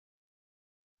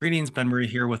Greetings, Ben Murray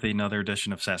here with another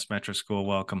edition of SaaS Metric School.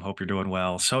 Welcome. Hope you're doing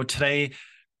well. So today,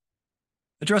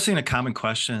 addressing a common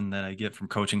question that I get from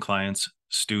coaching clients,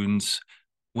 students,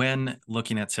 when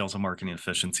looking at sales and marketing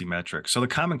efficiency metrics. So the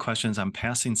common question is I'm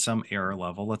passing some ARR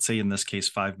level, let's say in this case,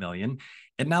 5 million.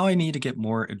 And now I need to get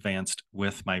more advanced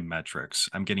with my metrics.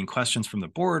 I'm getting questions from the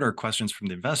board or questions from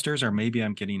the investors, or maybe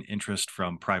I'm getting interest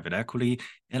from private equity,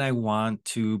 and I want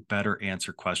to better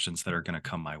answer questions that are going to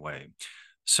come my way.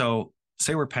 So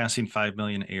say we're passing 5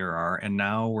 million ARR, and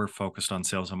now we're focused on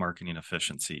sales and marketing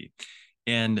efficiency.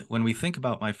 And when we think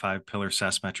about my 5-pillar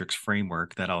SaaS metrics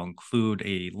framework that I'll include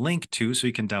a link to so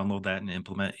you can download that and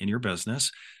implement in your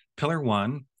business, pillar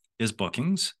 1 is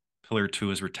bookings, pillar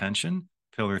 2 is retention,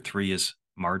 pillar 3 is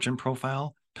margin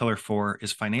profile, pillar 4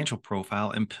 is financial profile,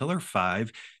 and pillar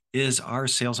 5 is our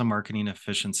sales and marketing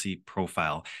efficiency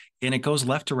profile. And it goes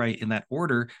left to right in that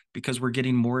order because we're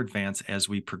getting more advanced as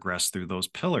we progress through those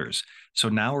pillars. So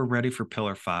now we're ready for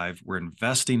pillar 5. We're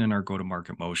investing in our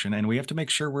go-to-market motion, and we have to make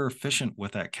sure we're efficient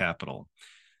with that capital.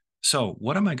 So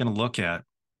what am I going to look at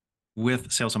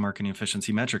with sales and marketing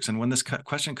efficiency metrics? And when this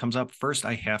question comes up, first,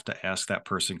 I have to ask that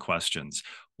person questions.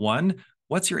 One,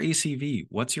 what's your ACV?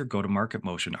 What's your go-to-market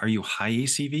motion? Are you high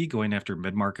ACV going after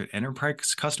mid-market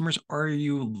enterprise customers, or are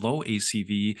you low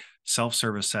ACV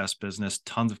self-service SaaS business,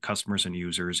 tons of customers and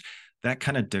users? That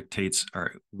kind of dictates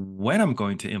when I'm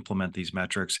going to implement these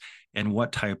metrics and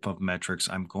what type of metrics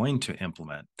I'm going to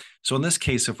implement. So in this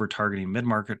case, if we're targeting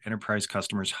mid-market enterprise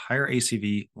customers, higher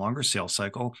ACV, longer sales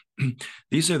cycle,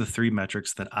 these are the 3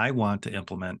 metrics that I want to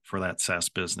implement for that SaaS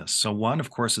business. So one,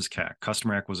 of course, is CAC,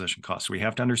 customer acquisition cost. We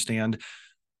have to understand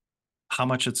how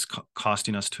much it's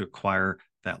costing us to acquire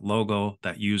that logo,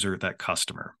 that user, that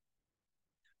customer.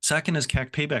 Second is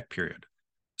CAC payback period.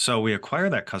 So we acquire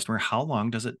that customer. How long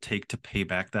does it take to pay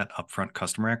back that upfront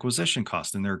customer acquisition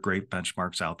cost? And there are great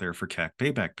benchmarks out there for CAC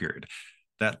payback period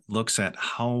that looks at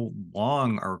how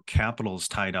long our capital is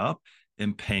tied up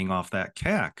in paying off that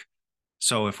CAC.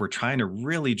 So if we're trying to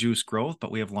really juice growth,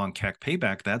 but we have long CAC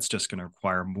payback, that's just going to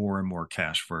require more and more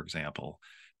cash, for example.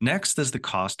 Next is the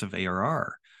cost of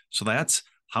ARR. So that's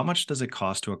how much does it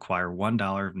cost to acquire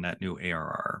 $1 of net new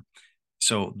ARR?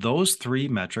 So those 3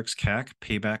 metrics, CAC,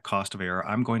 payback, cost of ARR,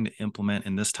 I'm going to implement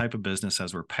in this type of business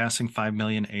as we're passing 5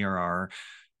 million ARR,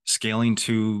 scaling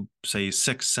to say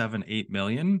 6, 7, 8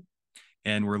 million.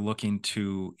 And we're looking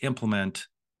to implement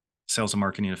sales and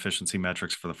marketing efficiency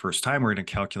metrics for the first time. We're going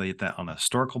to calculate that on a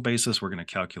historical basis. We're going to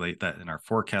calculate that in our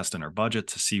forecast and our budget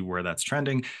to see where that's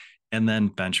trending, and then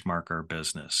benchmark our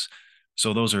business.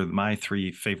 So those are my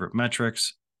 3 favorite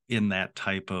metrics in that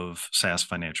type of SaaS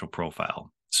financial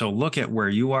profile. So look at where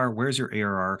you are. Where's your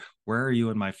ARR? Where are you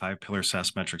in my 5-pillar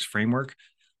SaaS metrics framework?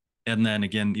 And then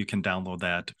again, you can download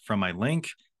that from my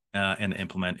link and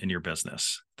implement in your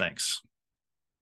business. Thanks.